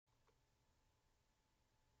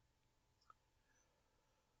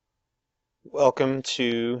Welcome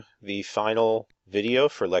to the final video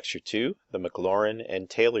for Lecture 2, the Maclaurin and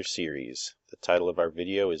Taylor series. The title of our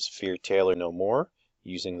video is Fear Taylor No More,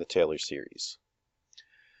 using the Taylor series.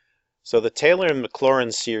 So the Taylor and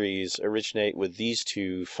Maclaurin series originate with these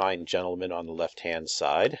two fine gentlemen on the left-hand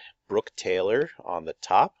side. Brooke Taylor on the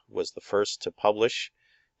top was the first to publish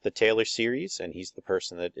the Taylor series, and he's the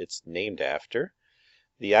person that it's named after.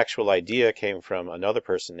 The actual idea came from another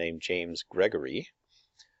person named James Gregory.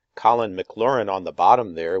 Colin Maclaurin on the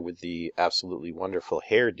bottom there with the absolutely wonderful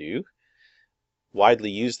hairdo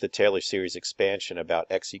widely used the Taylor series expansion about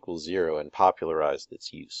x equals 0 and popularized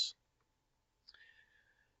its use.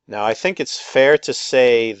 Now I think it's fair to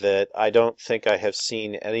say that I don't think I have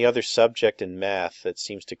seen any other subject in math that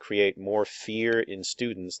seems to create more fear in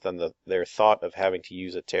students than their thought of having to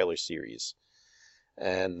use a Taylor series.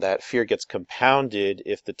 And that fear gets compounded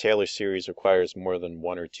if the Taylor series requires more than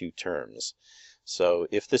one or two terms. So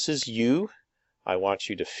if this is you, I want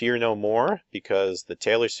you to fear no more, because the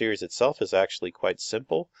Taylor series itself is actually quite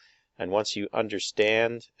simple, and once you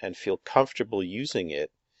understand and feel comfortable using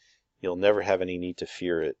it, you'll never have any need to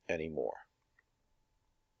fear it anymore.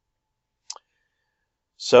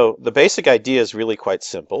 So the basic idea is really quite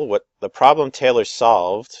simple. What the problem Taylor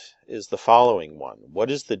solved is the following one. What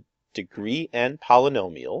is the degree n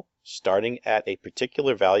polynomial starting at a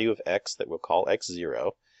particular value of x that we'll call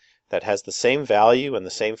x0 that has the same value and the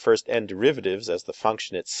same first n derivatives as the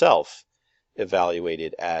function itself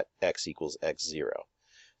evaluated at x equals x0.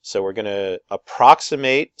 So we're going to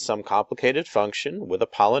approximate some complicated function with a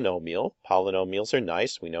polynomial. Polynomials are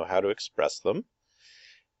nice. We know how to express them.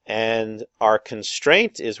 And our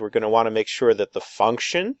constraint is we're going to want to make sure that the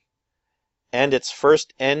function and its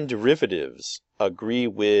first n derivatives agree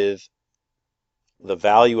with the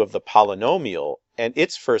value of the polynomial and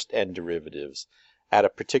its first n derivatives at a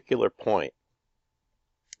particular point,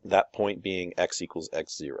 that point being x equals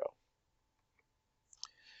x0.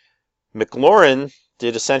 Maclaurin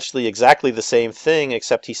did essentially exactly the same thing,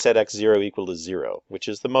 except he set x0 equal to 0, which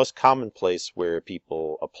is the most common place where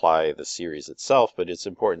people apply the series itself, but it's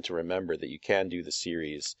important to remember that you can do the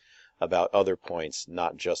series about other points,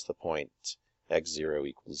 not just the point x0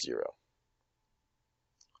 equals 0.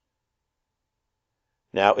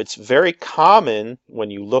 Now, it's very common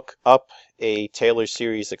when you look up a Taylor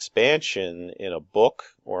series expansion in a book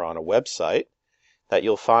or on a website that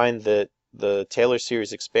you'll find that the Taylor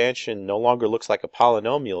series expansion no longer looks like a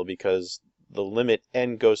polynomial because the limit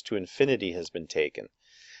n goes to infinity has been taken.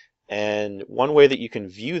 And one way that you can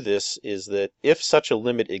view this is that if such a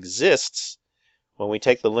limit exists, when we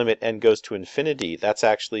take the limit n goes to infinity, that's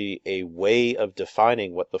actually a way of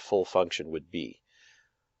defining what the full function would be.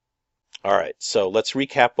 All right, so let's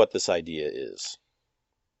recap what this idea is.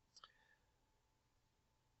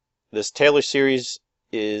 This Taylor series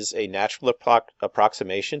is a natural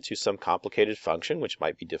approximation to some complicated function, which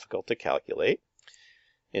might be difficult to calculate.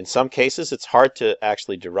 In some cases, it's hard to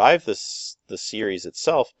actually derive the series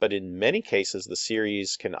itself, but in many cases, the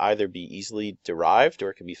series can either be easily derived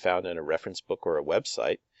or it can be found in a reference book or a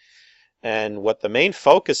website. And what the main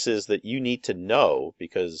focus is that you need to know,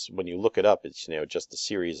 because when you look it up, it's just a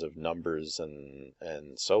series of numbers and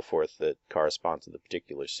so forth that correspond to the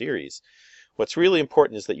particular series. What's really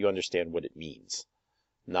important is that you understand what it means,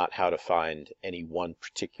 not how to find any one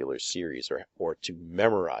particular series or to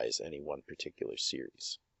memorize any one particular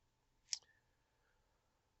series.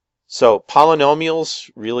 So polynomials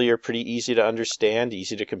really are pretty easy to understand,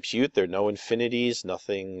 easy to compute. There are no infinities,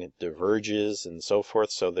 nothing diverges and so forth.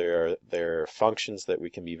 So they're functions that we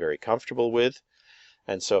can be very comfortable with.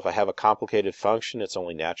 And so if I have a complicated function, it's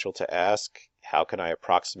only natural to ask, how can I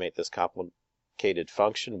approximate this complicated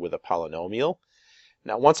function with a polynomial?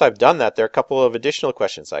 Now, once I've done that, there are a couple of additional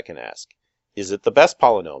questions I can ask. Is it the best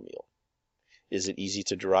polynomial? Is it easy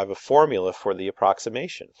to derive a formula for the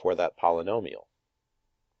approximation for that polynomial?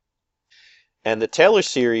 And the Taylor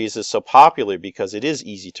series is so popular because it is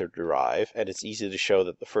easy to derive, and it's easy to show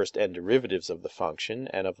that the first n derivatives of the function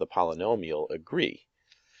and of the polynomial agree.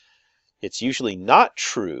 It's usually not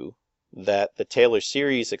true that the Taylor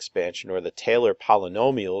series expansion or the Taylor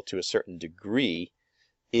polynomial to a certain degree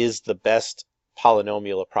is the best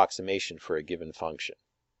polynomial approximation for a given function.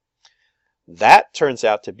 That turns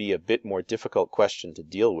out to be a bit more difficult question to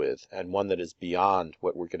deal with, and one that is beyond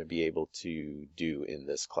what we're going to be able to do in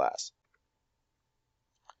this class.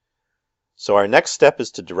 So our next step is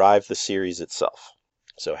to derive the series itself.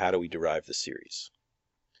 So how do we derive the series?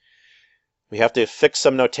 We have to fix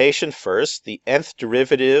some notation first. The nth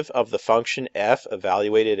derivative of the function f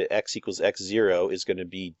evaluated at x equals x0 is going to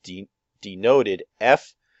be denoted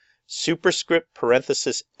f superscript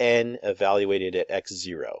parenthesis n evaluated at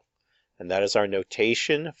x0. and that is our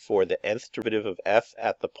notation for the nth derivative of f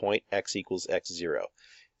at the point x equals x0.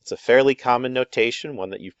 It's a fairly common notation,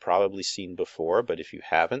 one that you've probably seen before, but if you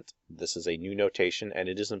haven't, this is a new notation, and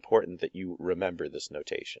it is important that you remember this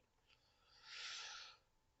notation.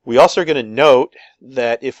 We also are going to note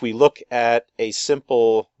that if we look at a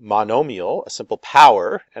simple monomial, a simple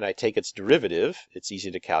power, and I take its derivative, it's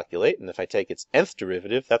easy to calculate. And if I take its nth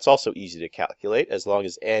derivative, that's also easy to calculate as long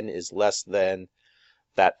as n is less than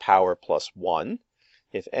that power plus 1.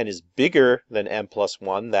 If n is bigger than n plus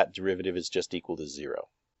 1, that derivative is just equal to 0.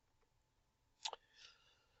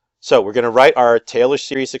 So we're going to write our Taylor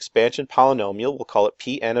series expansion polynomial. We'll call it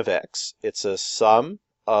Pn of x. It's a sum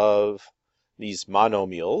of these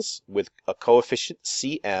monomials with a coefficient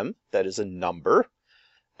Cm that is a number.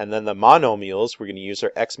 And then the monomials, we're going to use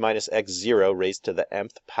our x minus x0 raised to the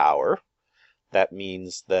mth power. That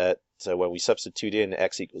means that when we substitute in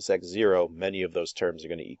x equals x0, many of those terms are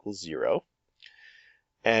going to equal 0.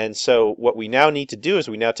 And so what we now need to do is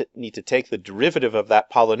we now need to take the derivative of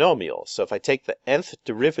that polynomial. So if I take the nth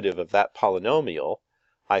derivative of that polynomial,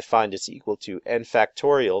 I find it's equal to n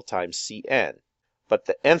factorial times Cn. But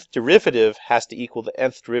the nth derivative has to equal the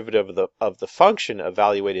nth derivative of the function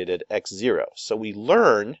evaluated at x0. So we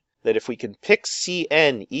learn that if we can pick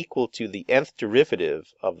Cn equal to the nth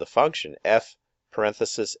derivative of the function f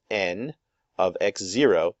parenthesis n of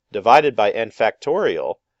x0 divided by n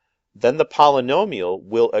factorial, then the polynomial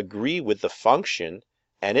will agree with the function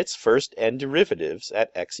and its first n derivatives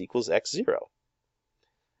at x equals x0.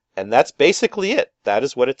 And that's basically it. That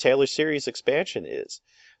is what a Taylor series expansion is.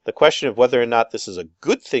 The question of whether or not this is a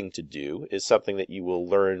good thing to do is something that you will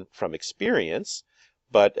learn from experience,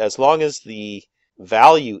 but as long as the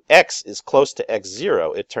value x is close to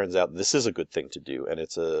x0, it turns out this is a good thing to do, and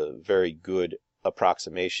it's a very good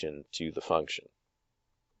approximation to the function.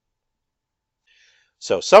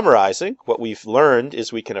 So summarizing, what we've learned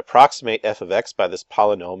is we can approximate f of x by this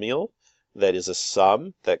polynomial that is a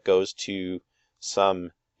sum that goes to some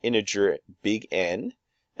integer big N,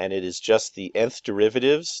 and it is just the nth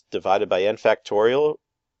derivatives divided by n factorial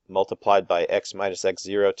multiplied by x minus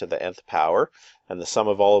x0 to the nth power, and the sum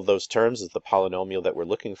of all of those terms is the polynomial that we're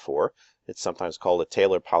looking for. It's sometimes called a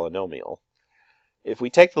Taylor polynomial. If we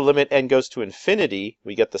take the limit n goes to infinity,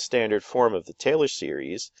 we get the standard form of the Taylor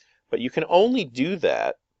series, but you can only do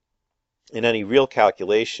that in any real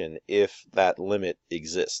calculation if that limit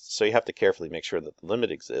exists. So you have to carefully make sure that the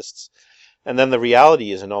limit exists. And then the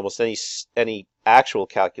reality is in almost any actual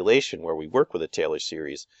calculation where we work with a Taylor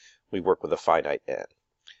series, we work with a finite n.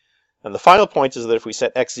 And the final point is that if we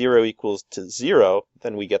set x0 equals to 0,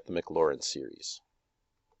 then we get the Maclaurin series.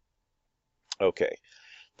 Okay,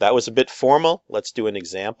 that was a bit formal. Let's do an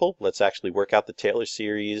example. Let's actually work out the Taylor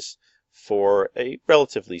series for a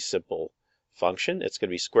relatively simple function. It's going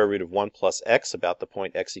to be square root of 1 plus x about the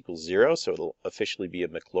point x equals 0, so it'll officially be a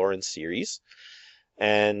Maclaurin series.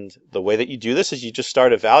 And the way that you do this is you just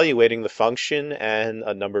start evaluating the function and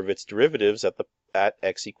a number of its derivatives at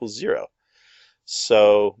x equals 0.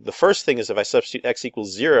 So the first thing is if I substitute x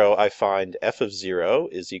equals 0, I find f of 0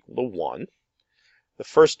 is equal to 1. The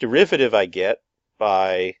first derivative I get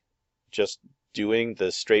by just doing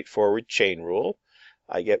the straightforward chain rule.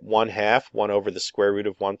 I get 1/2, 1 over the square root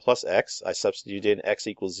of 1 plus x. I substitute in x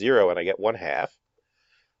equals 0 and I get 1/2.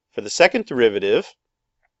 For the second derivative,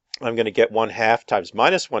 I'm going to get 1/2 times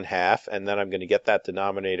minus 1/2, and then I'm going to get that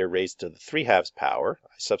denominator raised to the 3/2 power.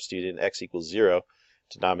 I substitute in x equals 0,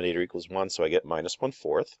 denominator equals 1, so I get minus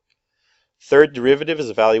 1/4. Third derivative is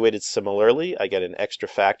evaluated similarly. I get an extra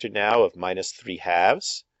factor now of minus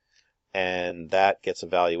 3/2, and that gets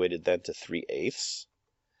evaluated then to 3/8.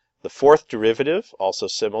 The fourth derivative, also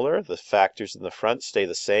similar. The factors in the front stay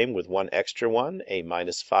the same with one extra one, a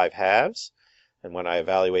minus 5/2. And when I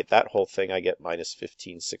evaluate that whole thing, I get minus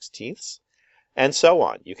 15/16. And so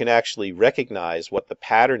on. You can actually recognize what the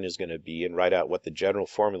pattern is going to be and write out what the general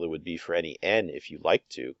formula would be for any n if you like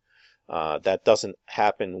to. That doesn't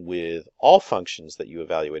happen with all functions that you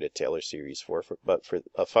evaluate a Taylor series for, but for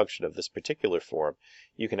a function of this particular form,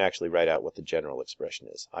 you can actually write out what the general expression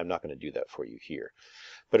is. I'm not going to do that for you here.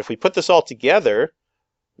 But if we put this all together,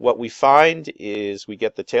 what we find is we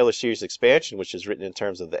get the Taylor series expansion, which is written in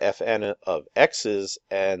terms of the fn of x's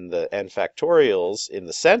and the n factorials in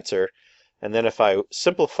the center. And then if I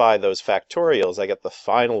simplify those factorials, I get the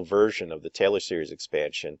final version of the Taylor series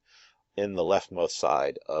expansion in the leftmost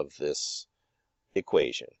side of this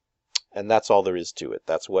equation. And that's all there is to it.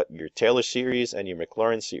 That's what your Taylor series and your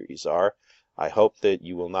Maclaurin series are. I hope that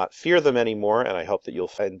you will not fear them anymore, and I hope that you'll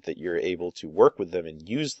find that you're able to work with them and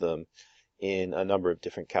use them in a number of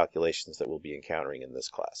different calculations that we'll be encountering in this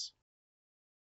class.